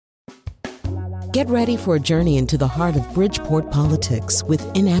Get ready for a journey into the heart of Bridgeport politics with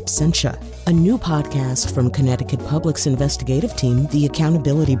In Absentia, a new podcast from Connecticut Public's investigative team, The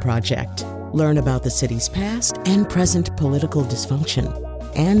Accountability Project. Learn about the city's past and present political dysfunction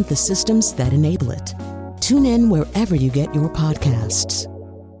and the systems that enable it. Tune in wherever you get your podcasts.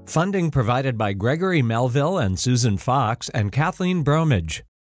 Funding provided by Gregory Melville and Susan Fox and Kathleen Bromage.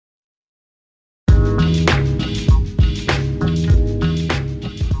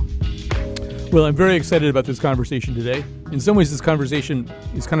 Well, I'm very excited about this conversation today. In some ways, this conversation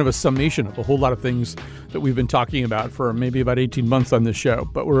is kind of a summation of a whole lot of things that we've been talking about for maybe about 18 months on this show.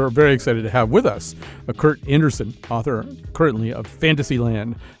 But we're very excited to have with us Kurt Andersen, author currently of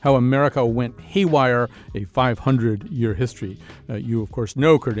Fantasyland, How America Went Haywire, a 500-year history. You, of course,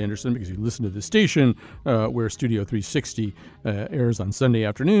 know Kurt Andersen because you listen to the station where Studio 360 airs on Sunday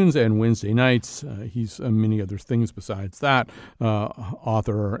afternoons and Wednesday nights. He's many other things besides that,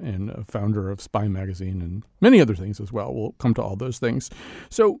 author and founder of Spy Magazine and many other things as well. We'll come to all those things.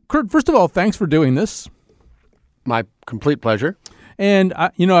 So, Kurt, first of all, thanks for doing this. My complete pleasure. And, I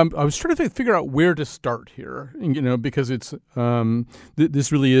was trying to figure out where to start here, because it's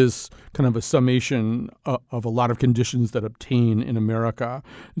this really is kind of a summation of a lot of conditions that obtain in America.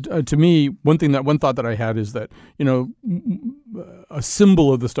 To me, one thought that I had is that, a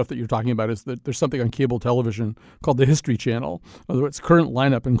symbol of the stuff that you're talking about is that there's something on cable television called the History Channel. Although its current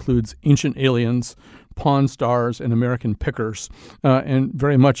lineup includes Ancient Aliens, Pawn Stars, and American Pickers, and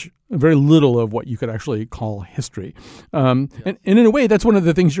very little of what you could actually call history. And in a way, that's one of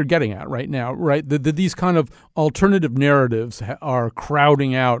the things you're getting at right now, right? These kind of alternative narratives are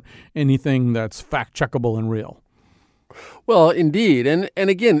crowding out anything that's fact-checkable and real. Well, indeed. And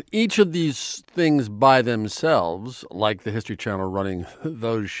again, each of these things by themselves, like the History Channel running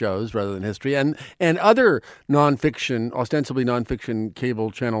those shows rather than history, and other nonfiction, ostensibly nonfiction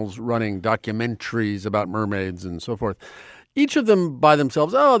cable channels running documentaries about mermaids and so forth, each of them by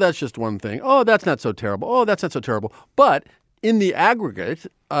themselves, oh, that's just one thing. Oh, that's not so terrible. Oh, that's not so terrible. But in the aggregate,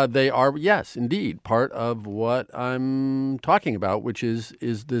 they are, yes, indeed, part of what I'm talking about, which is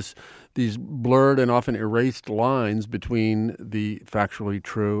these blurred and often erased lines between the factually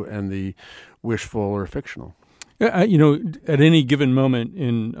true and the wishful or fictional. At any given moment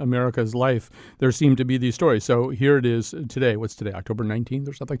in America's life, there seem to be these stories. So here it is today. What's today, October 19th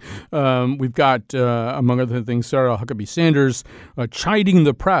or something? We've got, among other things, Sarah Huckabee Sanders chiding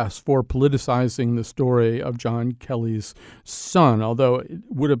the press for politicizing the story of John Kelly's son, although it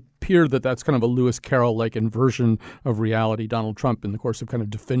would appear that that's kind of a Lewis Carroll-like inversion of reality. Donald Trump, in the course of kind of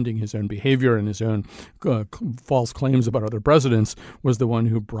defending his own behavior and his own false claims about other presidents, was the one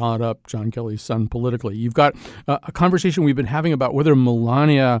who brought up John Kelly's son politically. You've got a conversation we've been having about whether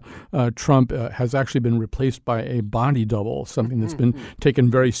Melania Trump has actually been replaced by a body double, something that's been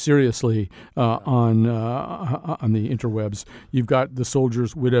taken very seriously on the interwebs. You've got the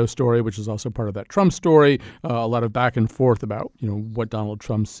soldier's widow story, which is also part of that Trump story. A lot of back and forth about what Donald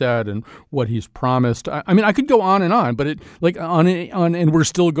Trump said and what he's promised. I mean, I could go on and on, but and we're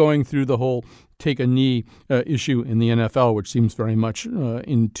still going through the whole take a knee issue in the NFL, which seems very much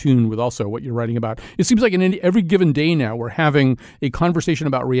in tune with also what you're writing about. It seems like in every given day now we're having a conversation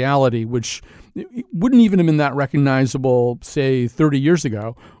about reality, which wouldn't even have been that recognizable, say, 30 years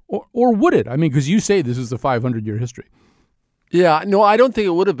ago. Or would it? I mean, because you say this is a 500-year history. Yeah, no, I don't think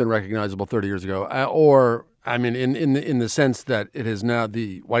it would have been recognizable 30 years ago. In the sense that it is now,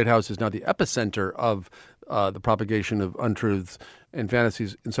 the White House is now the epicenter of the propagation of untruths and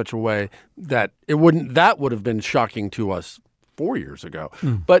fantasies in such a way that that would have been shocking to us 4 years ago.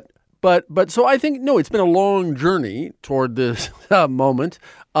 But so I think, no, it's been a long journey toward this moment.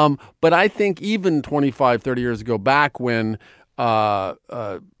 But I think even 25, 30 years ago, back when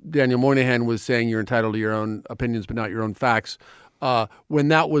Daniel Moynihan was saying you're entitled to your own opinions but not your own facts, when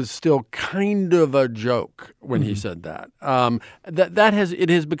that was still kind of a joke when he said that. It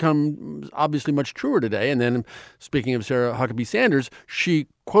has become obviously much truer today. And then, speaking of Sarah Huckabee Sanders, she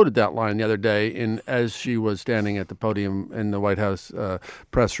quoted that line the other day as she was standing at the podium in the White House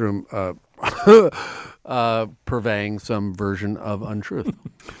press room, purveying some version of untruth.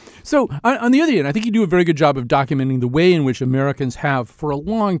 So on the other hand, I think you do a very good job of documenting the way in which Americans have, for a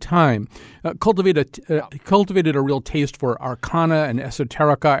long time, cultivated a real taste for arcana and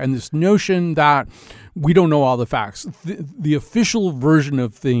esoterica and this notion that we don't know all the facts. The official version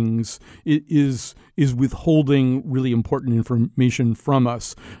of things is withholding really important information from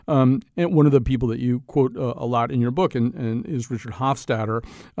us. And one of the people that you quote a lot in your book and is Richard Hofstadter.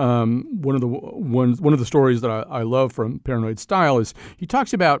 One of the stories that I love from Paranoid Style is he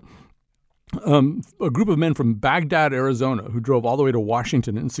talks about a group of men from Baghdad, Arizona, who drove all the way to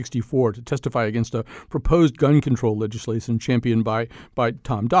Washington in '64 to testify against a proposed gun control legislation championed by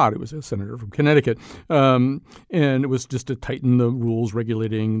Tom Dodd, who was a senator from Connecticut. And it was just to tighten the rules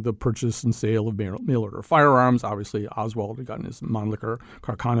regulating the purchase and sale of mail-order firearms. Obviously, Oswald had gotten his Mannlicher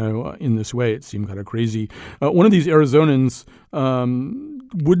Carcano in this way. It seemed kind of crazy. One of these Arizonans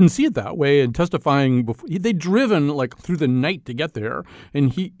wouldn't see it that way, and testifying before they'd driven like through the night to get there,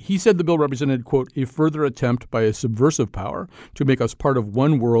 and he said the bill represented, quote, a further attempt by a subversive power to make us part of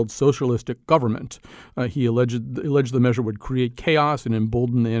one world socialistic government. He alleged the measure would create chaos and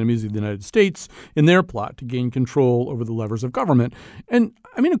embolden the enemies of the United States in their plot to gain control over the levers of government. And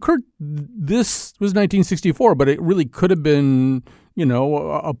I mean, Kurt, this was 1964, but it really could have been,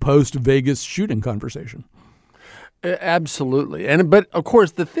 a post-Vegas shooting conversation. Absolutely, but of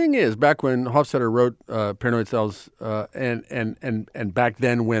course the thing is, back when Hofstadter wrote Paranoid Cells, and back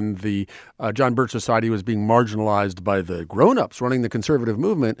then when the John Birch Society was being marginalized by the grown-ups running the conservative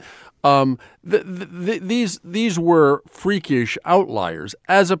movement, these were freakish outliers,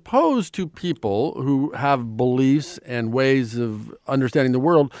 as opposed to people who have beliefs and ways of understanding the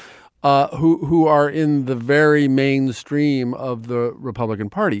world. Who are in the very mainstream of the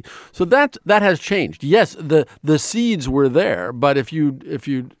Republican Party. So that has changed. Yes, the seeds were there, but if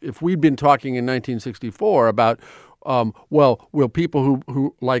we'd been talking in 1964 about will people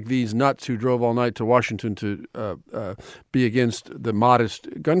who like these nuts who drove all night to Washington to be against the modest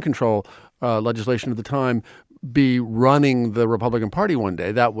gun control legislation at the time be running the Republican Party one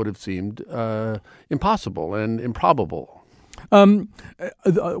day, that would have seemed impossible and improbable.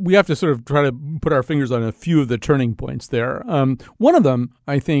 We have to sort of try to put our fingers on a few of the turning points there. One of them,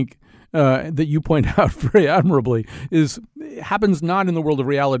 I think, that you point out very admirably happens not in the world of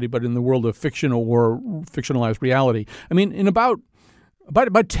reality, but in the world of fictional or fictionalized reality. I mean, in about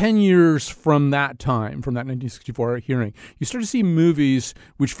 10 years from that time, from that 1964 hearing, you start to see movies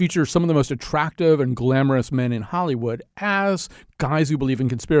which feature some of the most attractive and glamorous men in Hollywood as guys who believe in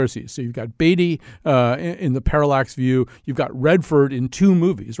conspiracies. So you've got Beatty in The Parallax View. You've got Redford in two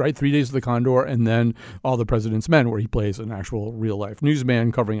movies, right? 3 Days of the Condor and then All the President's Men, where he plays an actual real-life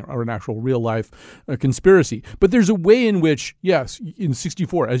newsman covering an actual real-life conspiracy. But there's a way in which, yes, in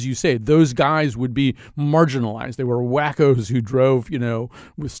 64, as you say, those guys would be marginalized. They were wackos who drove,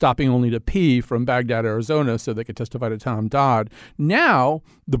 stopping only to pee from Baghdad, Arizona, so they could testify to Tom Dodd. Now,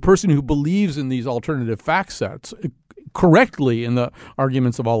 the person who believes in these alternative fact sets correctly in the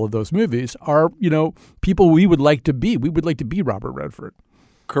arguments of all of those movies are, people we would like to be. We would like to be Robert Redford.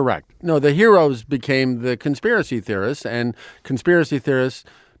 Correct. No, the heroes became the conspiracy theorists, and conspiracy theorists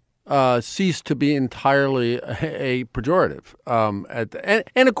ceased to be entirely a pejorative.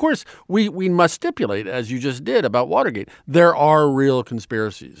 And of course, we must stipulate, as you just did about Watergate, there are real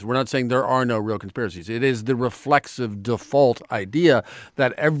conspiracies. We're not saying there are no real conspiracies. It is the reflexive default idea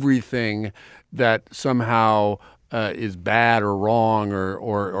that everything that somehow is bad or wrong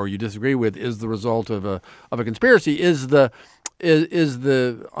or you disagree with is the result of a conspiracy is the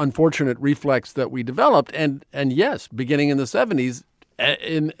unfortunate reflex that we developed. And yes, beginning in the 70s,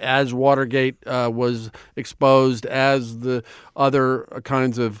 as Watergate was exposed, as the other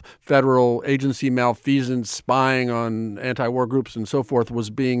kinds of federal agency malfeasance, spying on anti-war groups and so forth was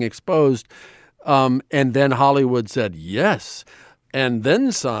being exposed, and then Hollywood said yes. And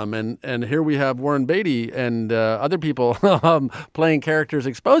then some, and here we have Warren Beatty and other people playing characters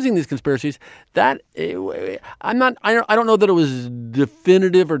exposing these conspiracies. That I don't know that it was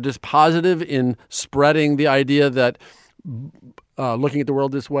definitive or dispositive in spreading the idea that looking at the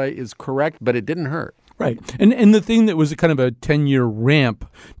world this way is correct, but it didn't hurt. Right. And the thing that was a kind of a 10-year ramp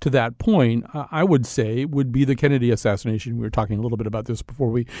to that point, I would say, would be the Kennedy assassination. We were talking a little bit about this before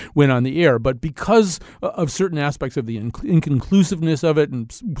we went on the air. But because of certain aspects of the inconclusiveness of it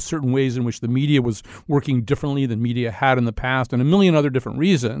and certain ways in which the media was working differently than media had in the past and a million other different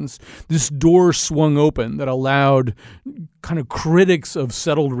reasons, this door swung open that allowed kind of critics of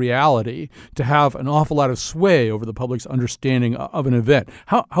settled reality to have an awful lot of sway over the public's understanding of an event.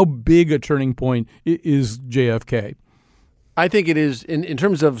 How big a turning point is JFK? I think it is in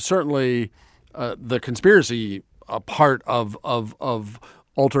terms of certainly the conspiracy part of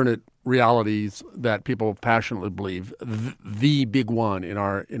alternate realities that people passionately believe, the big one in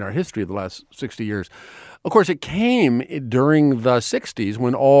our history of the last 60 years. Of course, it came during the 60s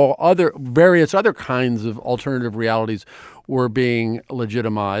when various other kinds of alternative realities were being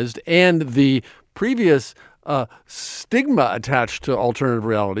legitimized, and the previous stigma attached to alternative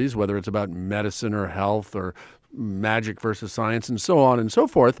realities, whether it's about medicine or health or magic versus science and so on and so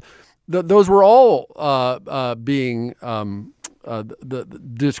forth, those were all being the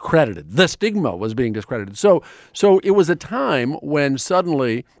discredited. The stigma was being discredited. So it was a time when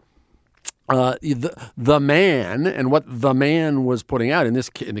suddenly the man and what the man was putting out in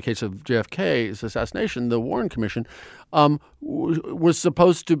the case of JFK's assassination, the Warren Commission was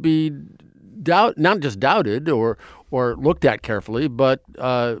supposed to be not just doubted or looked at carefully, but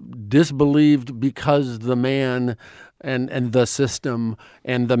disbelieved because the man and the system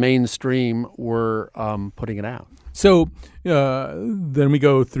and the mainstream were putting it out. So then we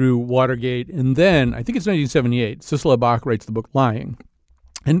go through Watergate, and then I think it's 1978. Cicely Bach writes the book Lying.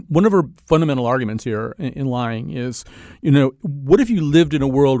 And one of her fundamental arguments here in Lying is, what if you lived in a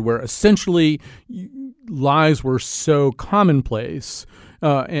world where essentially lies were so commonplace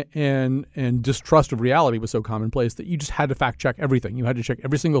and distrust of reality was so commonplace that you just had to fact check everything. You had to check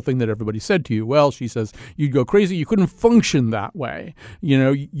every single thing that everybody said to you. Well, she says you'd go crazy. You couldn't function that way.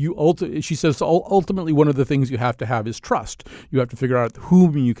 She says ultimately one of the things you have to have is trust. You have to figure out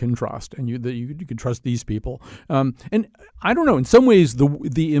whom you can trust, and that you can trust these people. And I don't know. In some ways,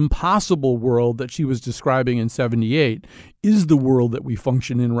 the impossible world that she was describing in 78 is the world that we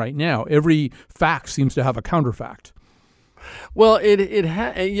function in right now. Every fact seems to have a counterfact. Well,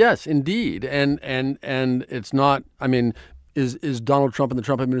 yes, indeed, and it's not. I mean, is Donald Trump and the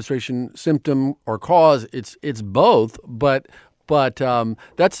Trump administration symptom or cause? It's both, but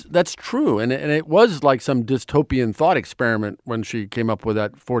that's true, and it was like some dystopian thought experiment when she came up with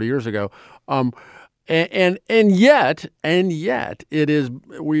that 40 years ago. And yet it is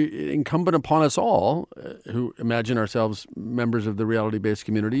incumbent upon us all who imagine ourselves members of the reality-based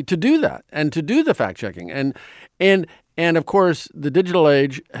community to do that and to do the fact-checking. And of course, the digital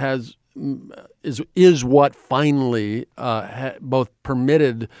age is what finally both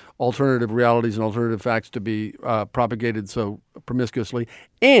permitted alternative realities and alternative facts to be propagated so promiscuously,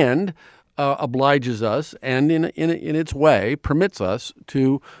 and obliges us, and in its way permits us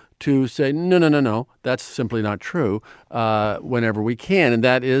to say, no, that's simply not true whenever we can. And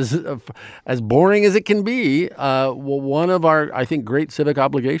that is, as boring as it can be, one of our, I think, great civic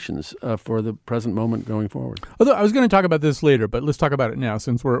obligations for the present moment going forward. Although I was going to talk about this later, but let's talk about it now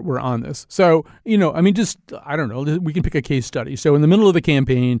since we're on this. So, I don't know, we can pick a case study. So in the middle of the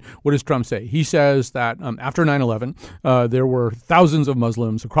campaign, what does Trump say? He says that after 9/11, there were thousands of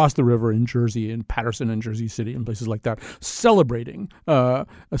Muslims across the river in Jersey, in Patterson and Jersey City and places like that, celebrating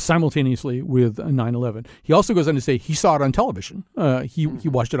simultaneously with 9/11. He also goes on to say he saw it on television. He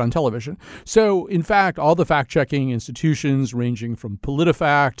watched it on television. So, in fact, all the fact-checking institutions, ranging from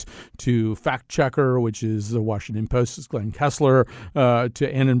PolitiFact to Fact Checker, which is the Washington Post's Glenn Kessler,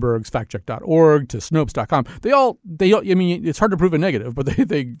 to Annenberg's factcheck.org, to Snopes.com, they all. I mean, it's hard to prove a negative, but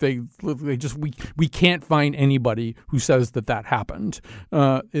they just we can't find anybody who says that happened.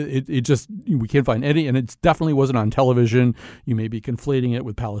 We can't find any, and it definitely wasn't on television. You may be conflating it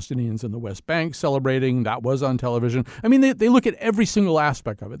with Palestinians in the West Bank celebrating. That was on television. I mean, they look at every single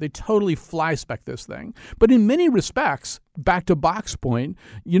aspect of it. They totally fly-spec this thing. But in many respects, back to Bach's point,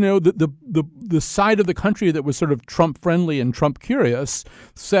 the side of the country that was sort of Trump-friendly and Trump-curious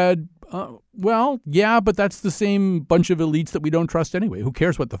said, well, yeah, but that's the same bunch of elites that we don't trust anyway. Who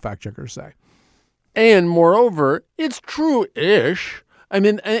cares what the fact-checkers say? And moreover, it's true-ish. I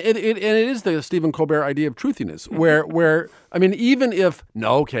mean, it is the Stephen Colbert idea of truthiness, where I mean, even if,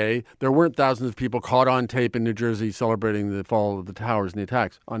 there weren't thousands of people caught on tape in New Jersey celebrating the fall of the towers and the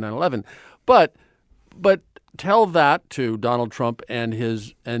attacks on 9/11, but tell that to Donald Trump and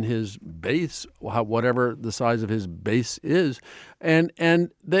his base, whatever the size of his base is, and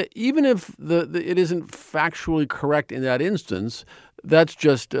that even if it isn't factually correct in that instance, that's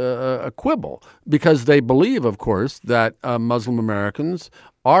just a quibble, because they believe, of course, that Muslim Americans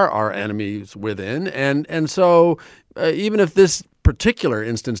are our enemies within. And so even if this particular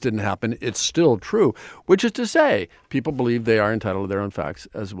instance didn't happen, it's still true, which is to say people believe they are entitled to their own facts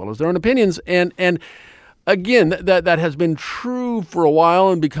as well as their own opinions. And again, that has been true for a while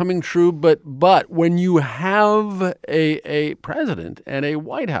and becoming true. But when you have a president and a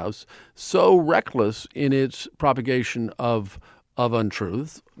White House so reckless in its propagation of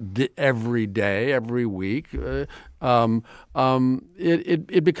untruths every day, every week, it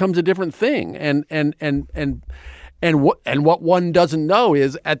becomes a different thing. And what one doesn't know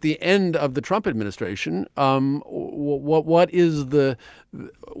is, at the end of the Trump administration, what is the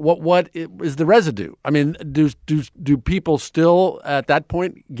residue? I mean, do people still at that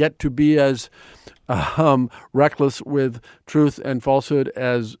point get to be as reckless with truth and falsehood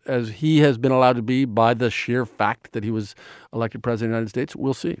as he has been allowed to be by the sheer fact that he was elected president of the United States?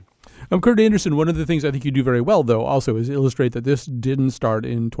 We'll see. Kurt Andersen, one of the things I think you do very well, though, also is illustrate that this didn't start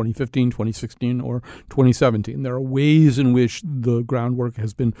in 2015, 2016, or 2017. There are ways in which the groundwork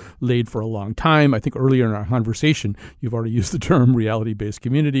has been laid for a long time. I think earlier in our conversation, you've already used the term reality-based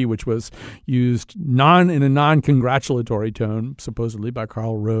community, which was used in a non-congratulatory tone, supposedly by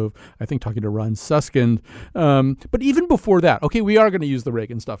Karl Rove, I think talking to Ron Suskind. But even before that, okay, we are going to use the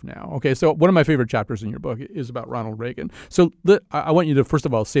Reagan stuff now. Okay, so one of my favorite chapters in your book is about Ronald Reagan. So I want you to, first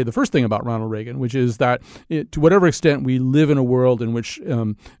of all, say the first thing about Ronald Reagan, which is that to whatever extent we live in a world in which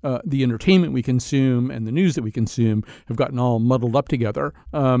the entertainment we consume and the news that we consume have gotten all muddled up together,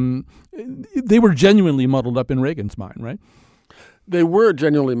 they were genuinely muddled up in Reagan's mind, right? They were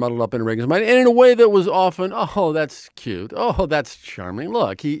genuinely muddled up in Reagan's mind, and in a way that was often, oh, that's cute. Oh, that's charming.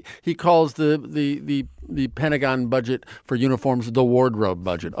 Look, he calls the Pentagon budget for uniforms the wardrobe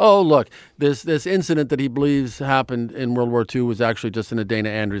budget. Oh, look, this incident that he believes happened in World War II was actually just in a Dana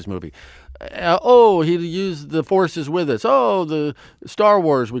Andrews movie. He used the forces with us. Oh, the Star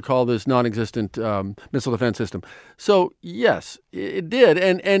Wars, we call this non-existent missile defense system. So, yes, it did.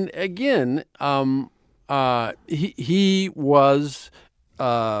 And again, he was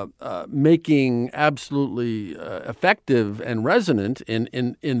making absolutely effective and resonant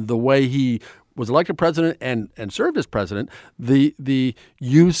in the way he was elected president and served as president, the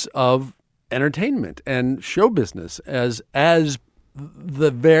use of entertainment and show business as at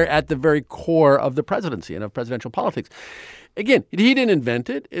the very core of the presidency and of presidential politics. Again, he didn't invent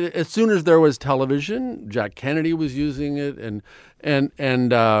it. As soon as there was television, Jack Kennedy was using it,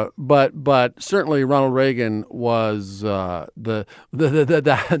 but certainly Ronald Reagan was that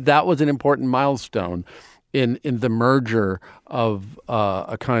was an important milestone in the merger of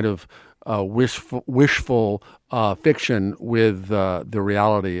a kind of wishful fiction with the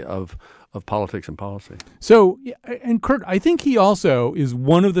reality of politics and policy. So, and Kurt, I think he also is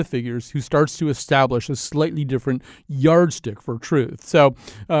one of the figures who starts to establish a slightly different yardstick for truth. So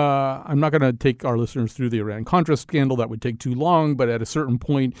I'm not going to take our listeners through the Iran-Contra scandal. That would take too long. But at a certain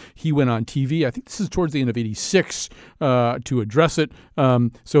point, he went on TV. I think this is towards the end of '86 to address it.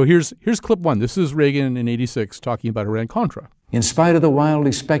 So here's clip one. This is Reagan in '86 talking about Iran-Contra. In spite of the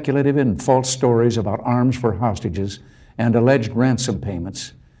wildly speculative and false stories about arms for hostages and alleged ransom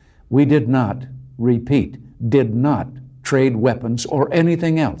payments, we did not trade weapons or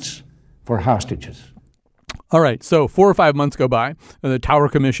anything else for hostages. All right, so 4 or 5 months go by. The Tower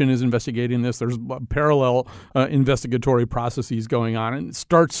Commission is investigating this. There's parallel investigatory processes going on, and it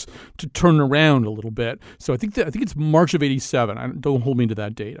starts to turn around a little bit. So I think it's March of '87. Don't hold me to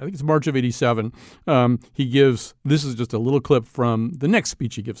that date. I think it's March of '87. He gives. This is just a little clip from the next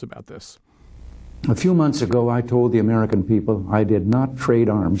speech he gives about this. A few months ago, I told the American people I did not trade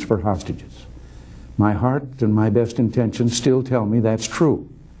arms for hostages. My heart and my best intentions still tell me that's true,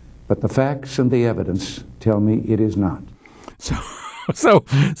 but the facts and the evidence tell me it is not. So,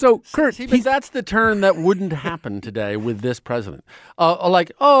 Kurt, but that's the turn that wouldn't happen today with this president.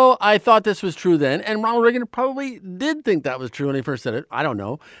 I thought this was true then, and Ronald Reagan probably did think that was true when he first said it. I don't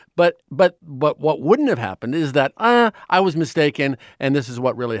know, but what wouldn't have happened is that I was mistaken, and this is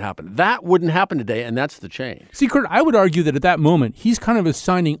what really happened. That wouldn't happen today, and that's the change. See, Kurt, I would argue that at that moment he's kind of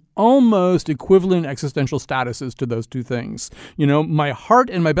assigning almost equivalent existential statuses to those two things. You know, my heart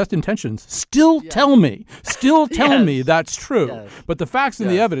and my best intentions still tell me that's true. Yes. But the facts and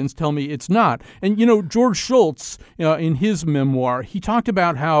the evidence tell me it's not. And, George Shultz, in his memoir, he talked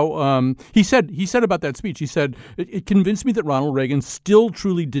about how he said about that speech, he said, it convinced me that Ronald Reagan still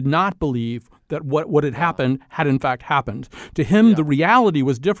truly did not believe that what had happened had in fact happened. To him, the reality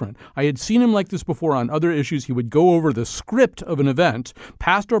was different. I had seen him like this before on other issues. He would go over the script of an event,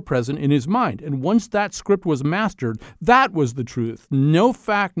 past or present, in his mind. And once that script was mastered, that was the truth. No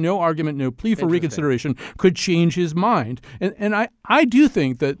fact, no argument, no plea for reconsideration could change his mind. And I do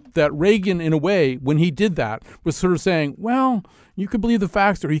think that Reagan, in a way, when he did that, was sort of saying, well, you could believe the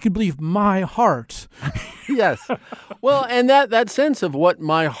facts or you could believe my heart. Yes. Well, and that sense of what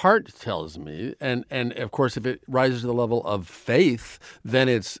my heart tells me, and of course, if it rises to the level of faith, then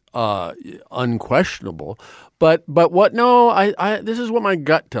it's unquestionable. But what? No, I this is what my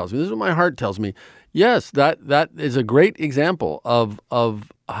gut tells me. This is what my heart tells me. Yes, that is a great example of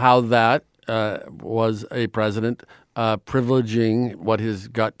how that was a president privileging what his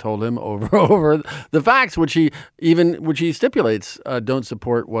gut told him over the facts, which he stipulates don't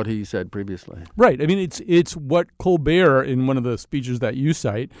support what he said previously. Right. I mean, it's what Colbert, in one of the speeches that you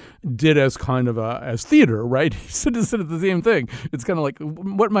cite, did as kind of as theater, right? He said the same thing. It's kind of like,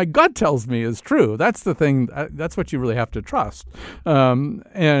 what my gut tells me is true. That's the thing. That's what you really have to trust.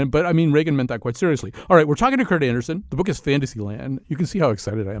 But I mean, Reagan meant that quite seriously. All right, we're talking to Kurt Andersen. The book is Fantasyland. You can see how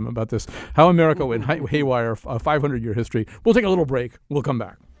excited I am about this. How America Went Haywire, 500-year history. We'll take a little break. We'll come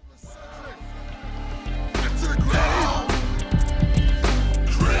back.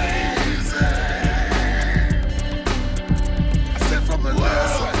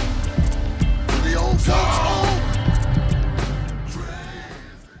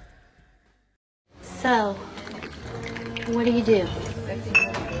 So, what do you do?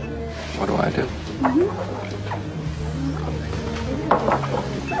 What do I do?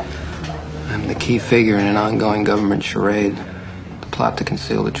 I'm the key figure in an ongoing government charade. The plot to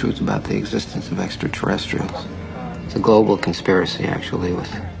conceal the truth about the existence of extraterrestrials. It's a global conspiracy, actually,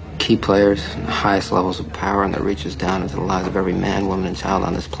 with key players in the highest levels of power, and that reaches down into the lives of every man, woman, and child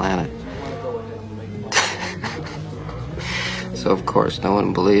on this planet. So, of course, no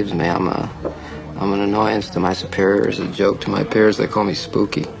one believes me. I'm an annoyance to my superiors, a joke to my peers. They call me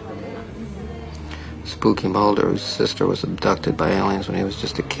Spooky. Spooky Mulder, whose sister was abducted by aliens when he was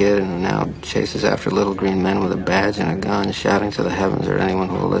just a kid and who now chases after little green men with a badge and a gun, shouting to the heavens or anyone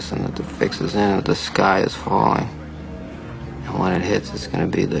who will listen that the fix is in and that the sky is falling. And when it hits, it's going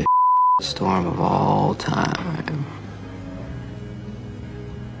to be the storm of all time.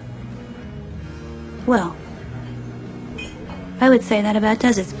 Well, I would say that about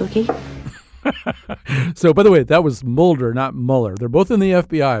does it, Spooky. So, by the way, that was Mulder, not Mueller. They're both in the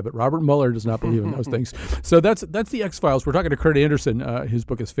FBI, but Robert Mueller does not believe in those things. So that's the X-Files. We're talking to Kurt Andersen. His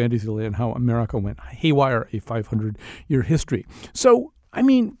book is Fantasyland, How America Went Haywire, a 500-year history. So, I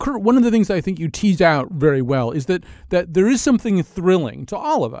mean, Kurt, one of the things I think you tease out very well is that there is something thrilling to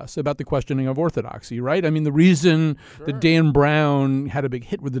all of us about the questioning of orthodoxy, right? I mean, the reason that Dan Brown had a big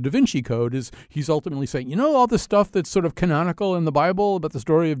hit with the Da Vinci Code is he's ultimately saying, you know, all the stuff that's sort of canonical in the Bible about the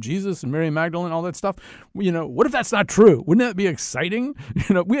story of Jesus and Mary Magdalene, all that stuff, you know, what if that's not true? Wouldn't that be exciting?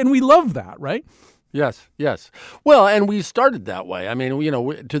 You know, and we love that, right? Yes. Well, and we started that way. I mean, you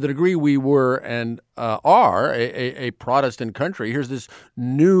know, to the degree we were and are a Protestant country, here's this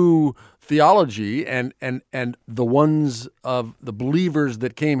new theology, and the ones of the believers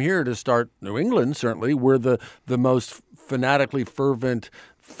that came here to start New England certainly were the most fanatically fervent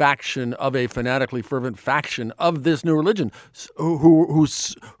faction of a fanatically fervent faction of this new religion, who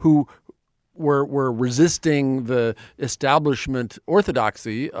were resisting the establishment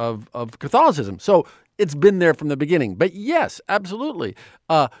orthodoxy of Catholicism. So it's been there from the beginning. But yes, absolutely,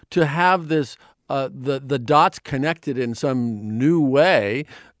 to have this the dots connected in some new way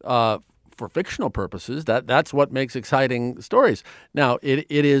for fictional purposes, that's what makes exciting stories. Now, it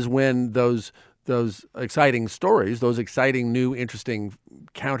is when those exciting stories, those exciting new interesting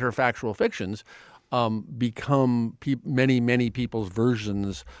counterfactual fictions become many people's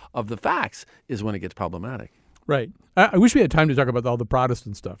versions of the facts is when it gets problematic. Right. I wish we had time to talk about all the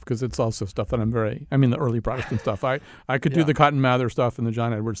Protestant stuff, because it's also stuff that the early Protestant stuff. I could do the Cotton Mather stuff and the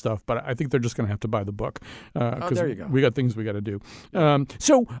John Edwards stuff, but I think they're just going to have to buy the book. There you go. We got things we got to do.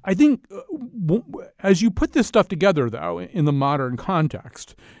 So I think as you put this stuff together, though, in the modern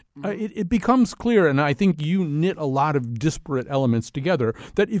context, it becomes clear, and I think you knit a lot of disparate elements together,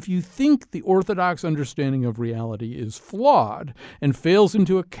 that if you think the Orthodox understanding of reality is flawed and fails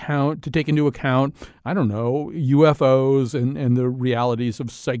to take into account, I don't know, UFOs and the realities of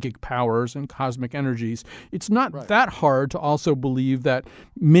psychic powers and cosmic energies, it's not that hard to also believe that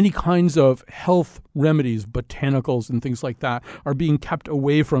many kinds of health remedies, botanicals and things like that, are being kept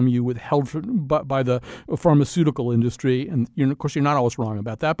away from you, withheld by the pharmaceutical industry. And of course, you're not always wrong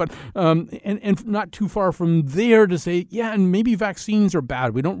about that. But and not too far from there to say, yeah, and maybe vaccines are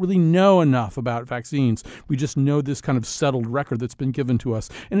bad. We don't really know enough about vaccines. We just know this kind of settled record that's been given to us.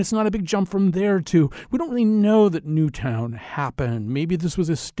 And it's not a big jump from there to, we don't really know that Newtown happened. Maybe this was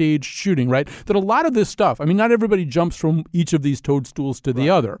a staged shooting, right? That a lot of this stuff, I mean, not everybody jumps from each of these toadstools to the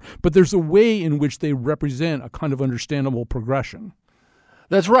other, but there's a way in which they represent a kind of understandable progression.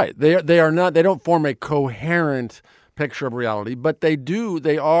 That's right. They don't form a coherent picture of reality, but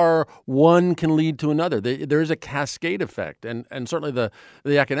they are, one can lead to another. There is a cascade effect. And certainly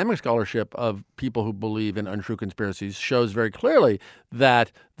the academic scholarship of people who believe in untrue conspiracies shows very clearly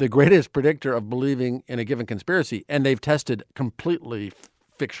that the greatest predictor of believing in a given conspiracy, and they've tested completely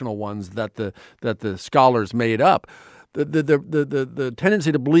fictional ones that the scholars made up, the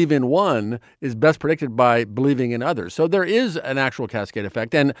tendency to believe in one is best predicted by believing in others. So there is an actual cascade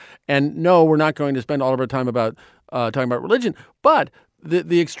effect. And no, we're not going to spend all of our time about talking about religion, but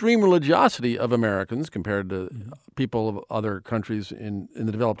the extreme religiosity of Americans compared to people of other countries in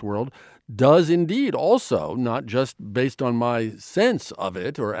the developed world does indeed also, not just based on my sense of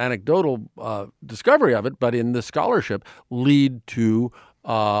it or anecdotal discovery of it, but in the scholarship, lead to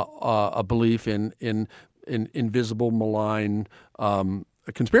a belief in invisible, malign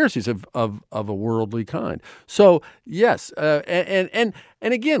conspiracies of a worldly kind. So yes, and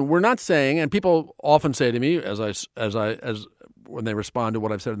again, we're not saying, and people often say to me as when they respond to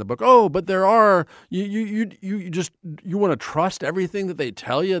what I've said in the book, oh, but there are you want to trust everything that they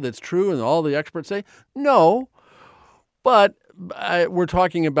tell you that's true and all the experts say. No, but we're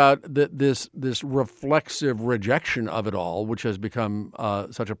talking about this reflexive rejection of it all, which has become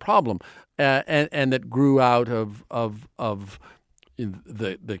such a problem, and that grew out of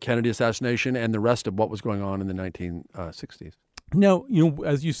the Kennedy assassination and the rest of what was going on in the 1960s. Now,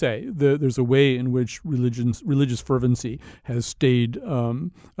 as you say, there's a way in which religious fervency has stayed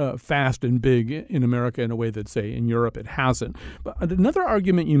fast and big in America in a way that, say, in Europe it hasn't. But another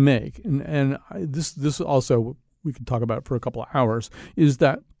argument you make, and this also we could talk about for a couple of hours, is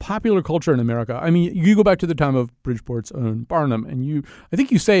that popular culture in America, I mean, you go back to the time of Bridgeport's own Barnum, and I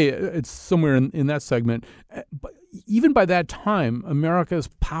think you say it's somewhere in that segment, but even by that time, America's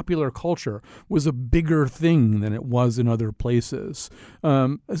popular culture was a bigger thing than it was in other places.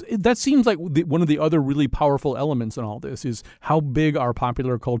 That seems like one of the other really powerful elements in all this is how big our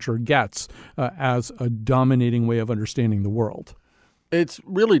popular culture gets as a dominating way of understanding the world. It's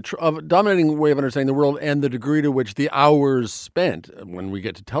really a dominating way of understanding the world, and the degree to which the hours spent, when we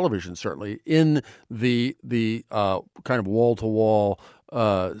get to television, certainly, in the kind of wall-to-wall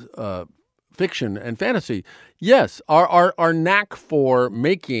fiction and fantasy. Yes, our knack for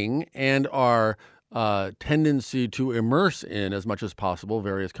making and our tendency to immerse in as much as possible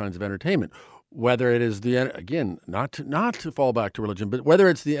various kinds of entertainment, whether it is not to fall back to religion, but whether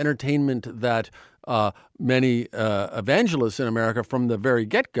it's the entertainment that many evangelists in America from the very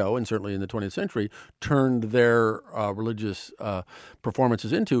get-go, and certainly in the 20th century, turned their religious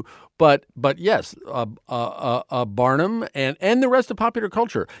performances into. But yes, Barnum and the rest of popular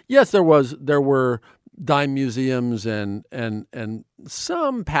culture. Yes, there were dime museums and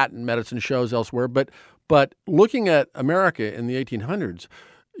some patent medicine shows elsewhere. But looking at America in the 1800s,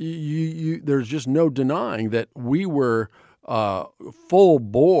 there's just no denying that we were full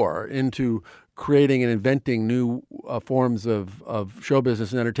bore into creating and inventing new forms of show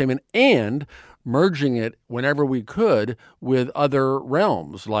business and entertainment, and merging it whenever we could with other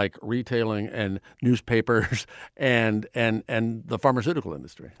realms like retailing and newspapers and the pharmaceutical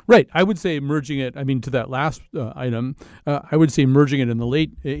industry. Right. I would say merging it, to that last item, I would say merging it in the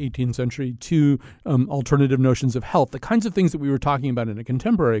late 18th century to alternative notions of health, the kinds of things that we were talking about in a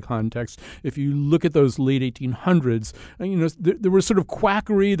contemporary context. If you look at those late 1800s, there was sort of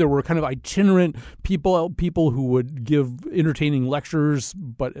quackery. There were kind of itinerant people who would give entertaining lectures,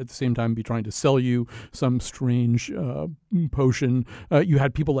 but at the same time be trying to sell you some strange potion. You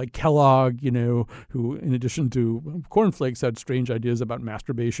had people like Kellogg, who, in addition to cornflakes, had strange ideas about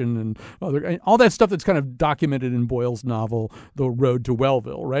masturbation and all that stuff that's kind of documented in Boyle's novel, The Road to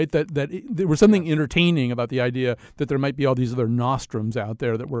Wellville, right? That there was something entertaining about the idea that there might be all these other nostrums out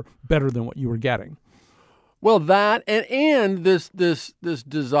there that were better than what you were getting. Well, that and this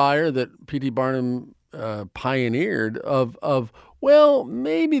desire that P.T. Barnum pioneered of well,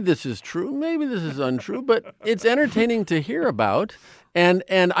 maybe this is true, maybe this is untrue, but it's entertaining to hear about, and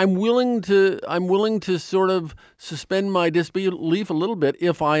I'm willing to sort of suspend my disbelief a little bit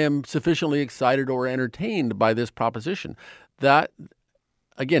if I am sufficiently excited or entertained by this proposition. That,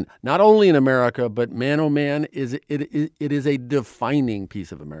 again, not only in America, but man, oh man, it is a defining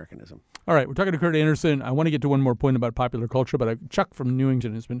piece of Americanism. All right, we're talking to Kurt Andersen. I want to get to one more point about popular culture, but Chuck from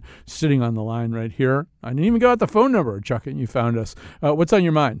Newington has been sitting on the line right here. I didn't even go out the phone number, Chuck, and you found us. What's on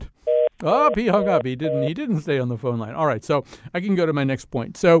your mind? Oh, he hung up. He didn't stay on the phone line. All right, so I can go to my next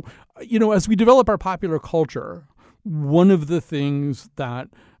point. So, as we develop our popular culture, one of the things that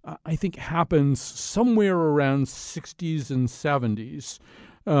I think happens somewhere around 60s and 70s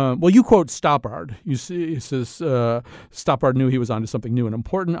Well, you quote Stoppard. You see, he says, Stoppard knew he was onto something new and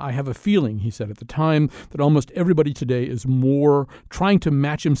important. I have a feeling, he said at the time, that almost everybody today is more trying to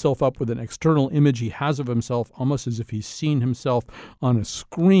match himself up with an external image he has of himself, almost as if he's seen himself on a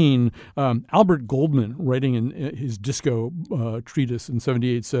screen. Albert Goldman, writing in his disco treatise in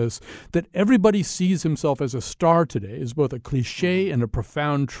 78, says that everybody sees himself as a star today is both a cliche and a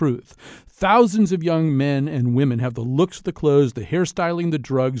profound truth. Thousands of young men and women have the looks, the clothes, the hairstyling, the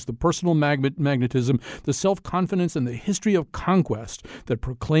drugs, the personal magnetism, the self-confidence, and the history of conquest that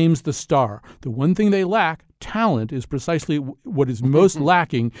proclaims the star. The one thing they lack, talent, is precisely what is most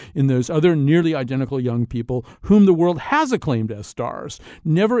lacking in those other nearly identical young people whom the world has acclaimed as stars.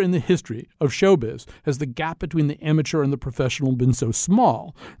 Never in the history of showbiz has the gap between the amateur and the professional been so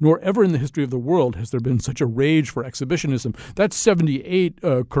small, nor ever in the history of the world has there been such a rage for exhibitionism. That's 78,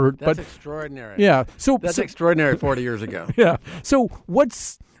 Kurt. That's extraordinary. Yeah. That's extraordinary 40 years ago. Yeah. So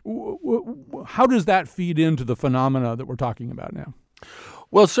how does that feed into the phenomena that we're talking about now?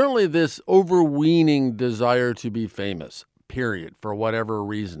 Well, certainly this overweening desire to be famous, period, for whatever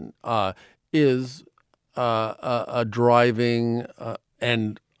reason, is a driving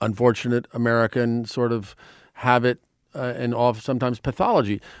and unfortunate American sort of habit and sometimes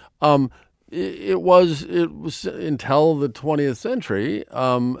pathology. It was until the 20th century,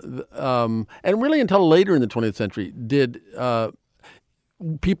 and really until later in the 20th century, did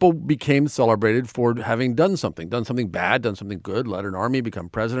people became celebrated for having done something bad, done something good, led an army, become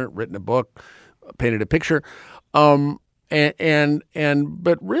president, written a book, painted a picture. But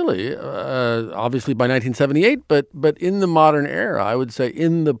really, obviously by 1978, but in the modern era, I would say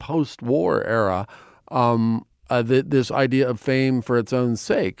in the post-war era, this idea of fame for its own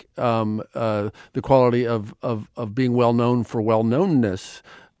sake, the quality of being well known for well-knownness,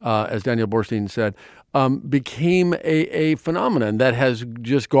 as Daniel Borstein said, became a phenomenon that has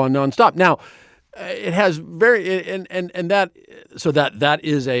just gone nonstop. Now, it has that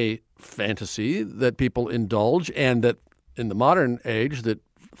is a fantasy that people indulge, and that in the modern age that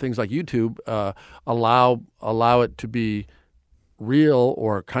things like YouTube allow it to be real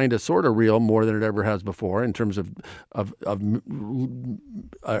or kind of sort of real more than it ever has before in terms of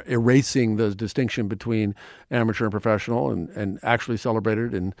erasing the distinction between amateur and professional and actually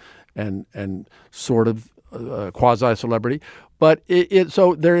celebrated and sort of quasi celebrity. But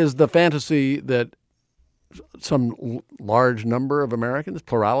so there is the fantasy that some large number of Americans,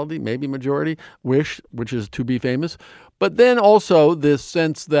 plurality, maybe majority, which is to be famous. But then also this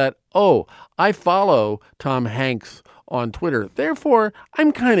sense that, I follow Tom Hanks on Twitter, therefore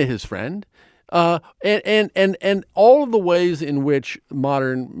I'm kind of his friend. And all of the ways in which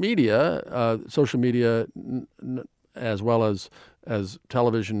modern media, social media, as well as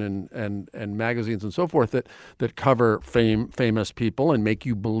television and magazines and so forth that cover famous people and make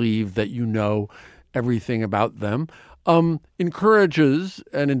you believe that you know everything about them, encourages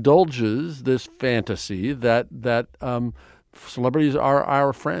and indulges this fantasy that celebrities are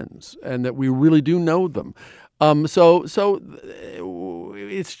our friends and that we really do know them. So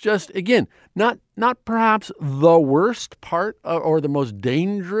it's just, again, not perhaps the worst part or the most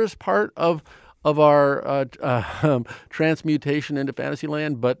dangerous part of our transmutation into fantasy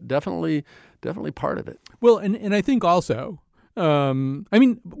land, but definitely part of it. Well, and I think also,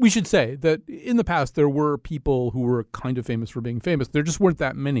 we should say that in the past there were people who were kind of famous for being famous. There just weren't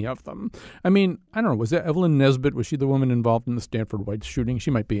that many of them. I don't know. Was that Evelyn Nesbit? Was she the woman involved in the Stanford White shooting?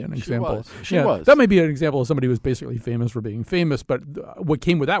 She might be an example. She was. That might be an example of somebody who was basically famous for being famous. But what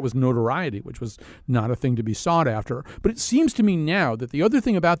came with that was notoriety, which was not a thing to be sought after. But it seems to me now that the other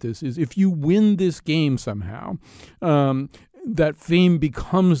thing about this is if you win this game somehow, that fame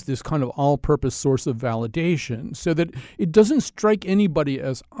becomes this kind of all-purpose source of validation, so that it doesn't strike anybody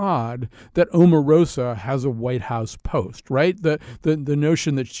as odd that Omarosa has a White House post, right? The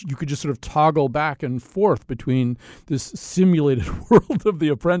notion that you could just sort of toggle back and forth between this simulated world of The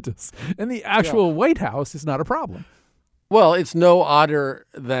Apprentice and the actual White House is not a problem. Well, it's no odder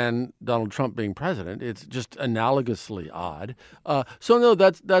than Donald Trump being president. It's just analogously odd. So no,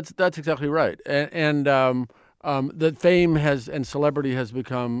 that's exactly right, and that fame and celebrity has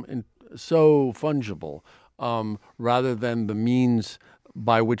become so fungible, rather than the means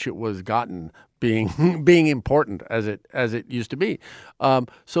by which it was gotten being important as it used to be.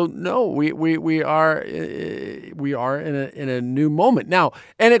 So no, we are in a new moment now,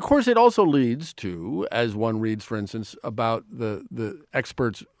 and of course it also leads to, as one reads, for instance, about the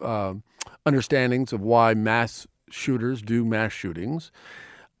experts' understandings of why mass shooters do mass shootings.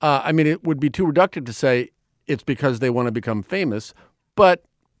 It would be too reductive to say it's because they want to become famous, but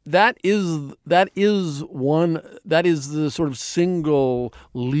that is the sort of single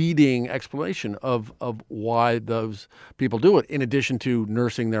leading explanation of why those people do it, in addition to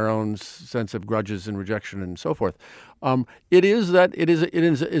nursing their own sense of grudges and rejection and so forth. It is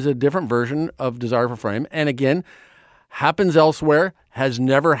a different version of desire for fame, and again, happens elsewhere, has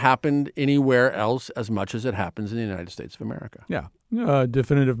never happened anywhere else as much as it happens in the United States of America. Yeah.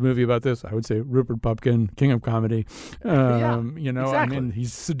 Definitive movie about this, I would say Rupert Pupkin, king of comedy. Exactly. I mean,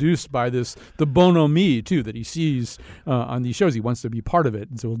 he's seduced by the bonhomie, too, that he sees on these shows. He wants to be part of it,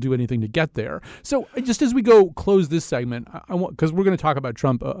 and so he'll do anything to get there. So just as we close this segment, I want, because we're going to talk about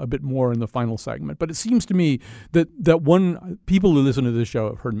Trump a bit more in the final segment, but it seems to me that people who listen to this show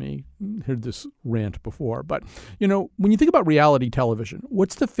have heard this rant before. But, when you think about reality television,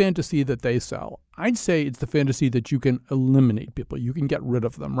 what's the fantasy that they sell? I'd say it's the fantasy that you can eliminate people. You can get rid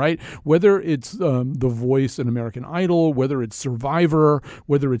of them, right? Whether it's The Voice and American Idol, whether it's Survivor,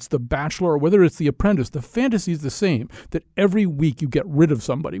 whether it's The Bachelor, or whether it's The Apprentice, the fantasy is the same, that every week you get rid of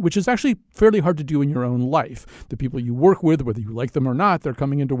somebody, which is actually fairly hard to do in your own life. The people you work with, whether you like them or not, they're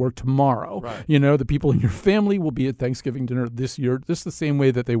coming into work tomorrow. Right. The people in your family will be at Thanksgiving dinner this year, just the same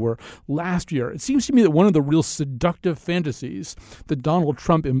way that they were last year. It seems to me that one of the real seductive fantasies that Donald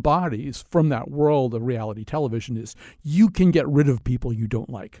Trump embodies from that world of reality television is you can get rid of people you don't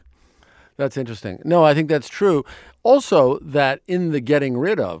like. That's interesting. No, I think that's true. Also, that in the getting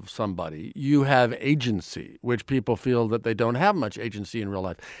rid of somebody, you have agency, which people feel that they don't have much agency in real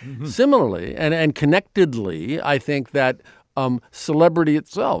life. Mm-hmm. Similarly, and connectedly, I think that celebrity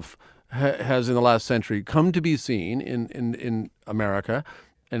itself has in the last century come to be seen in America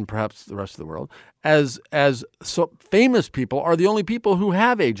and perhaps the rest of the world, as so famous people are the only people who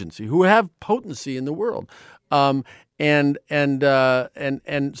have agency, who have potency in the world, and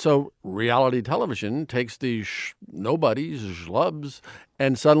so reality television takes these nobodies, schlubs,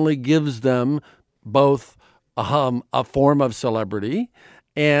 and suddenly gives them both a form of celebrity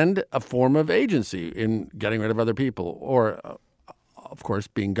and a form of agency in getting rid of other people, or of course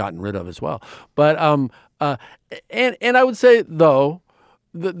being gotten rid of as well. But and I would say though.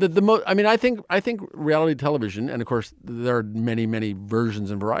 I think reality television, and of course there are many versions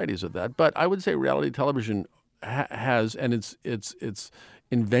and varieties of that. But I would say reality television has, and its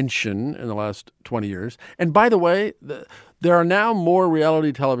invention in the last 20 years. And by the way, there are now more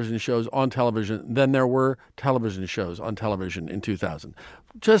reality television shows on television than there were television shows on television in 2000.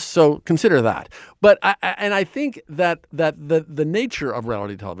 Just so consider that. But I think that the nature of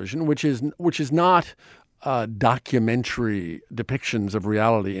reality television, which is not documentary depictions of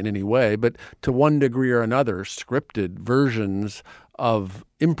reality in any way, but to one degree or another, scripted versions of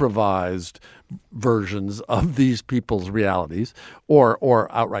improvised versions of these people's realities, or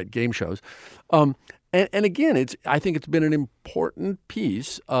outright game shows. And again, I think it's been an important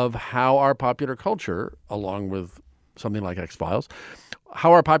piece of how our popular culture, along with something like X-Files,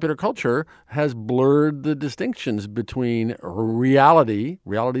 how our popular culture has blurred the distinctions between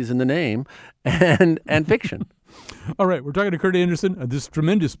reality's in the name, and fiction. All right, we're talking to Kurt Andersen. This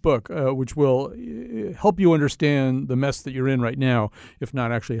tremendous book, which will help you understand the mess that you're in right now, if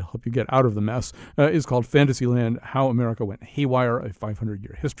not actually help you get out of the mess, is called Fantasyland: How America Went Haywire, a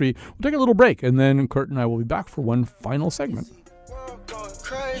 500-year history. We'll take a little break, and then Kurt and I will be back for one final segment.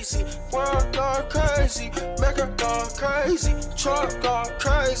 Crazy, world gone crazy, Mecca gone crazy, Trump gone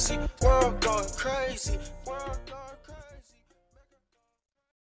crazy, world gone crazy, world gone crazy.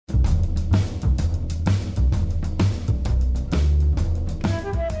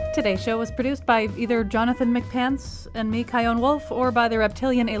 Today's show was produced by either Jonathan McPants and me, Kyone Wolf, or by the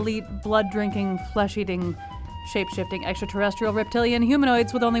reptilian elite, blood-drinking, flesh-eating, shape-shifting, extraterrestrial reptilian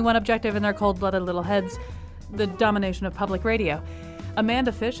humanoids with only one objective in their cold-blooded little heads: the domination of public radio.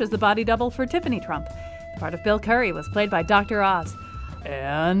 Amanda Fish is the body double for Tiffany Trump. The part of Bill Curry was played by Dr. Oz.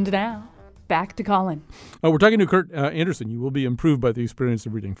 And now, back to Colin. We're talking to Kurt Andersen. You will be improved by the experience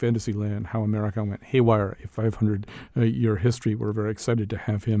of reading Fantasyland: How America Went Haywire, a 500-year history. We're very excited to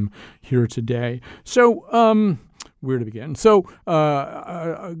have him here today. So, where to begin? So,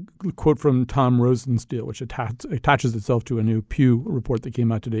 a quote from Tom Rosenstiel, which attaches itself to a new Pew report that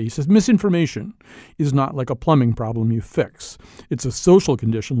came out today. He says, "Misinformation is not like a plumbing problem you fix. It's a social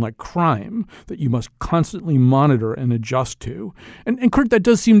condition like crime that you must constantly monitor and adjust to." And Kurt, that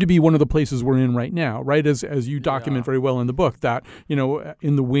does seem to be one of the places we're in right now, right? As you document very well in the book, that,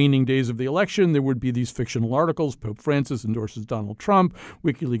 in the waning days of the election, there would be these fictional articles. Pope Francis endorses Donald Trump.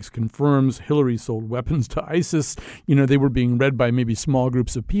 WikiLeaks confirms Hillary sold weapons to ISIS. They were being read by maybe small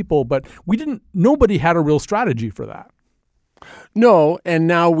groups of people, but nobody had a real strategy for that. No, and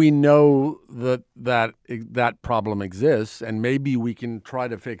now we know that problem exists, and maybe we can try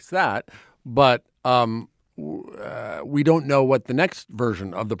to fix that. But we don't know what the next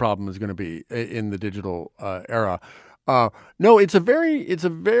version of the problem is going to be in the digital era. No, it's a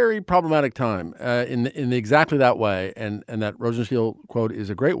very problematic time in exactly that way, and that Rosenstiel quote is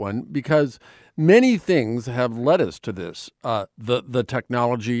a great one because many things have led us to this. The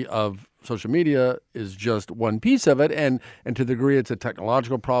technology of social media is just one piece of it, and to the degree it's a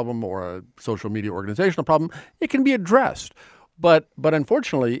technological problem or a social media organizational problem, it can be addressed. But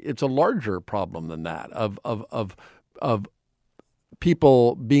unfortunately, it's a larger problem than that of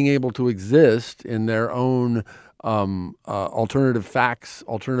people being able to exist in their own alternative facts,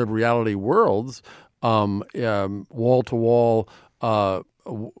 alternative reality worlds, wall to wall.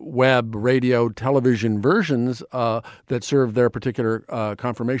 Web, radio, television versions that serve their particular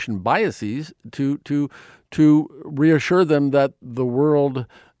confirmation biases to reassure them that the world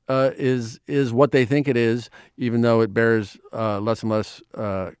is what they think it is, even though it bears less and less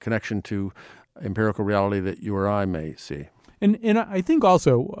connection to empirical reality that you or I may see. And I think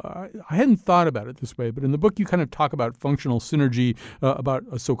also, I hadn't thought about it this way, but in the book you kind of talk about functional synergy, about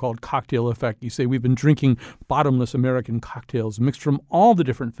a so-called cocktail effect. You say we've been drinking bottomless American cocktails mixed from all the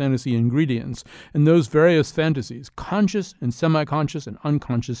different fantasy ingredients, and those various fantasies, conscious and semi-conscious and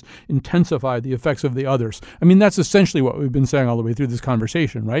unconscious, intensify the effects of the others. I mean, that's essentially what we've been saying all the way through this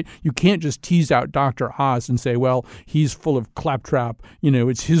conversation, right? You can't just tease out Dr. Oz and say, well, he's full of claptrap,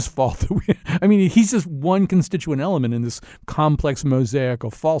 it's his fault. He's just one constituent element in this complex mosaic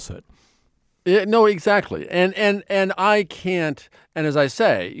of falsehood. No, exactly. And I can't, and as I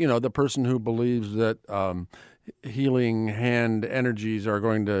say, the person who believes that healing hand energies are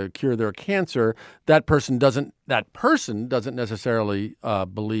going to cure their cancer, that person doesn't necessarily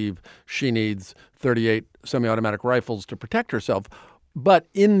believe she needs 38 semi-automatic rifles to protect herself. But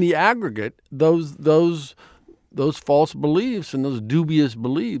in the aggregate, those false beliefs and those dubious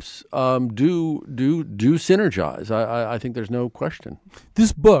beliefs do synergize. I think there's no question.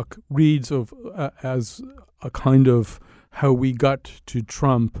 This book reads as a kind of how we got to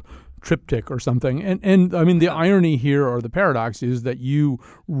Trump triptych or something. And I mean, the irony here, or the paradox, is that you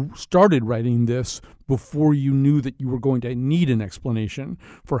started writing this before you knew that you were going to need an explanation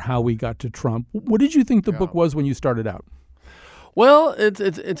for how we got to Trump. What did you think the book was when you started out? Well,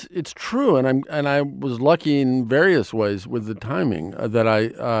 it's true, and I was lucky in various ways with the timing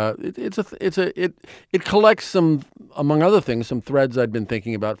it collects some, among other things, some threads I'd been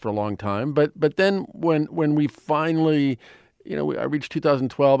thinking about for a long time. But then when we finally, I reached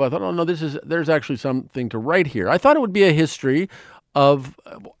 2012, I thought, oh no, there's actually something to write here. I thought it would be a history of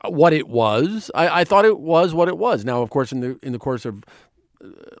what it was. I thought it was what it was. Now, of course, in the course of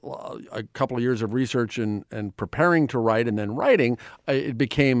a couple of years of research and preparing to write and then writing, it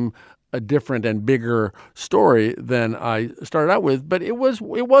became a different and bigger story than I started out with. But it was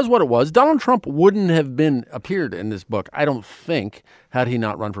what it was. Donald Trump wouldn't have appeared in this book, I don't think, had he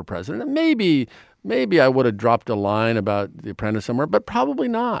not run for president. Maybe I would have dropped a line about The Apprentice somewhere, but probably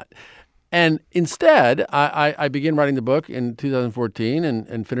not. And instead, I began writing the book in 2014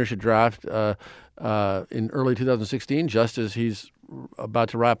 and finished a draft in early 2016, just as he's about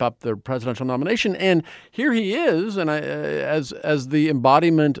to wrap up the presidential nomination. And here he is, and as the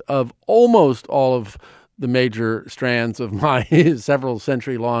embodiment of almost all of the major strands of my several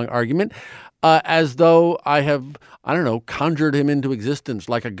century-long argument, as though I have, conjured him into existence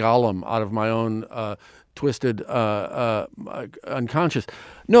like a golem out of my own twisted unconscious.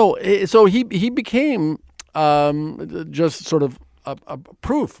 No, so he became just sort of a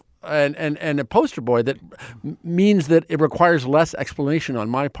proof and a poster boy that means that it requires less explanation on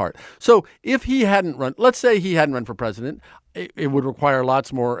my part. So if he hadn't run, let's say he hadn't run for president, it would require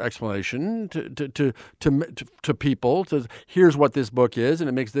lots more explanation to people. To here's what this book is, and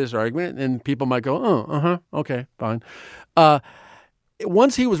it makes this argument, and people might go, okay, fine.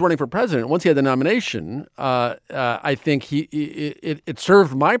 Once he was running for president, once he had the nomination, I think it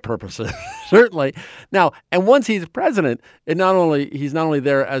served my purposes, certainly. Now, and once he's president, he's not only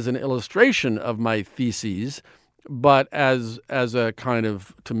there as an illustration of my theses, but as a kind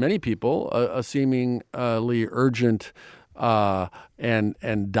of, to many people, a seemingly urgent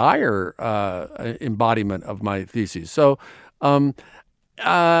and dire embodiment of my theses. So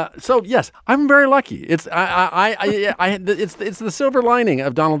yes, I'm very lucky. It's it's the silver lining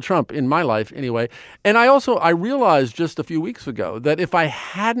of Donald Trump in my life, anyway. And I realized just a few weeks ago that if I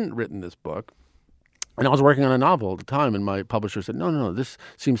hadn't written this book, and I was working on a novel at the time, and my publisher said, no, this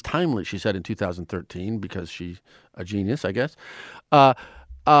seems timely. She said in 2013 because she's a genius, I guess.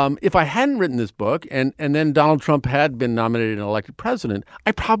 if I hadn't written this book and then Donald Trump had been nominated and elected president,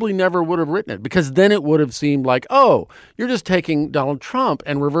 I probably never would have written it, because then it would have seemed like, oh, you're just taking Donald Trump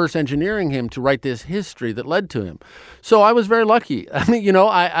and reverse engineering him to write this history that led to him. So I was very lucky. I mean,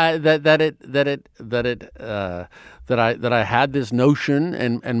 that I had this notion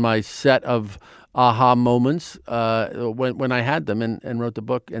and my set of aha moments when I had them and wrote the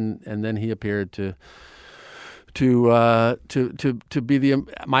book, and then he appeared to be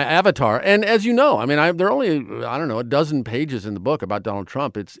my avatar. And as you know, I mean, there are only, I don't know, a dozen pages in the book about Donald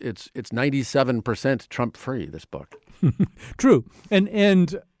Trump. It's 97% Trump free, this book. True.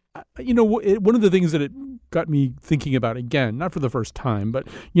 And one of the things that it got me thinking about, again, not for the first time, but,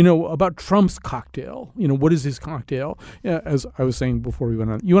 about Trump's cocktail. What is his cocktail? As I was saying before we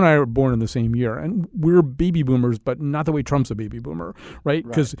went on, you and I were born in the same year, and we're baby boomers, but not the way Trump's a baby boomer, right?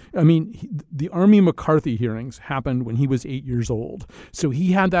 Because, I mean, the Army McCarthy hearings happened when he was 8 years old. So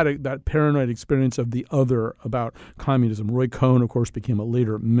he had that paranoid experience of the other about communism. Roy Cohn, of course, became a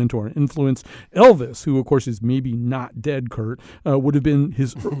later mentor and influence. Elvis, who, of course, is maybe not dead, Kurt, would have been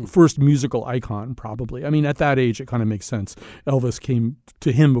his first musical icon, probably. I mean, at that age, it kind of makes sense. Elvis came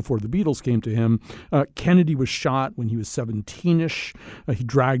to him before the Beatles came to him. Kennedy was shot when he was 17-ish. He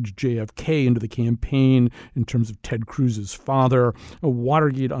dragged JFK into the campaign in terms of Ted Cruz's father.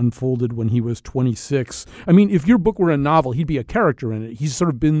 Watergate unfolded when he was 26. I mean, if your book were a novel, he'd be a character in it. He's sort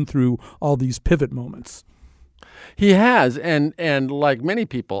of been through all these pivot moments. He has, and like many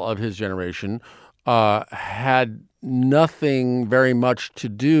people of his generation, had nothing very much to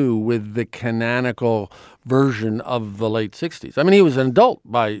do with the canonical version of the late 60s. I mean, he was an adult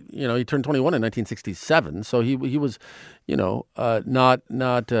by, he turned 21 in 1967. So he was,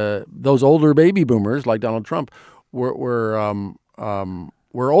 not those older baby boomers like Donald Trump were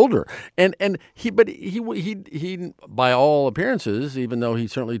older. And he by all appearances, even though he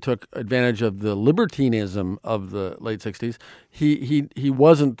certainly took advantage of the libertinism of the late 60s, he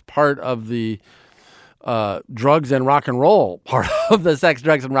wasn't part of the drugs and rock and roll part of the sex,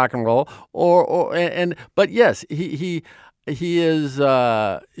 drugs, and rock and roll, but yes, he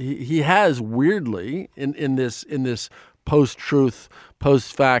has weirdly in this post-truth,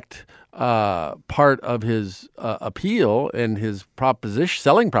 post-fact part of his appeal and his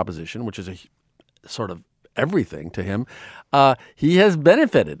selling proposition, which is a sort of everything to him. He has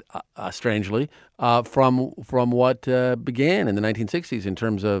benefited, strangely, from what began in the 1960s in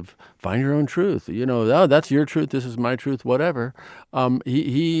terms of find your own truth. That's your truth. This is my truth. Whatever.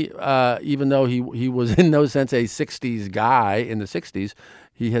 He even though he was in no sense a 60s guy in the 60s,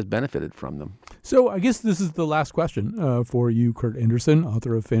 he has benefited from them. So I guess this is the last question for you, Kurt Andersen,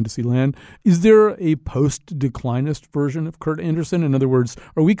 author of Fantasyland. Is there a post-declinist version of Kurt Andersen? In other words,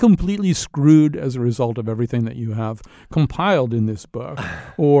 are we completely screwed as a result of everything that you have compiled in this book?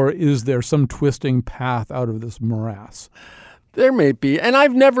 Or is there some twisting path out of this morass? There may be, and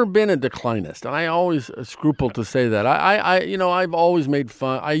I've never been a declinist, and I always scruple to say that. I've always made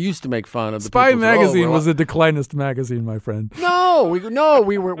fun. I used to make fun of the Spy magazine was a declinist magazine, my friend. No,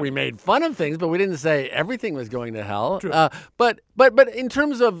 we made fun of things, but we didn't say everything was going to hell. True. But in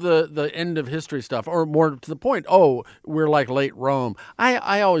terms of the end of history stuff, or more to the point, we're like late Rome.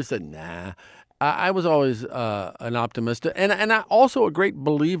 I always said nah. I was always an optimist, and I also a great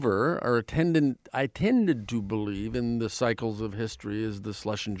believer, or I tended to believe in the cycles of history, as the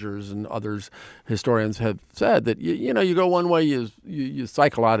Schlesingers and others historians have said, that you go one way, you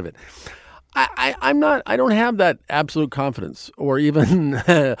cycle out of it. I don't have that absolute confidence, or even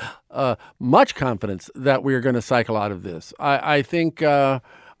much confidence that we are going to cycle out of this. I think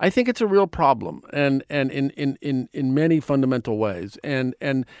it's a real problem, and in many fundamental ways, and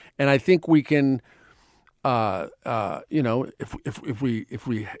I think we can, if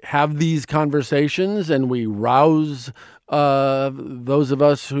we have these conversations and we rouse those of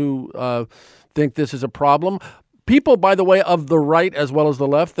us who think this is a problem. People, by the way, of the right as well as the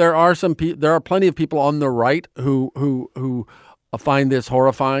left, there are plenty of people on the right who find this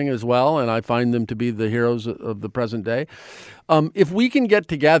horrifying as well, and I find them to be the heroes of the present day. If we can get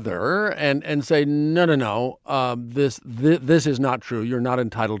together and say, no, this is not true. You're not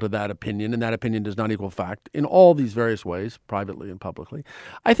entitled to that opinion, and that opinion does not equal fact in all these various ways, privately and publicly.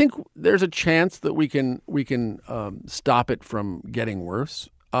 I think there's a chance that we can stop it from getting worse.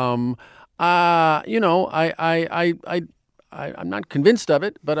 I'm not convinced of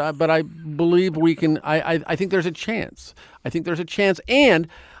it, but I believe we can. I think there's a chance. I think there's a chance, and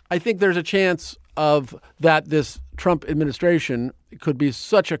I think there's a chance of that this Trump administration could be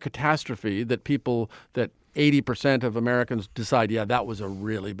such a catastrophe that 80% of Americans decide, yeah, that was a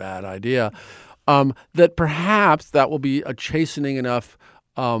really bad idea. That perhaps that will be a chastening enough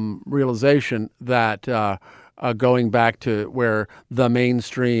realization that going back to where the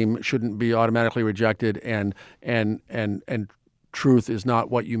mainstream shouldn't be automatically rejected and truth is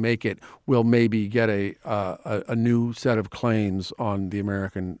not what you make it will maybe get a new set of claims on the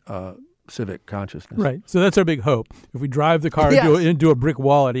American civic consciousness. Right. So that's our big hope. If we drive the car into a brick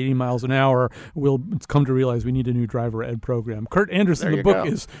wall at 80 miles an hour, we'll come to realize we need a new driver ed program. Kurt Andersen, the book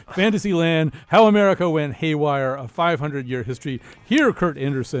is Fantasyland, How America Went Haywire, a 500-year history. Hear Kurt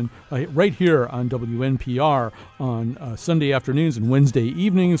Andersen right here on WNPR on Sunday afternoons and Wednesday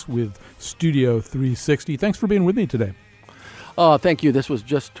evenings with Studio 360. Thanks for being with me today. Thank you. This was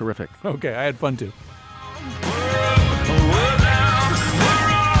just terrific. Okay, I had fun too.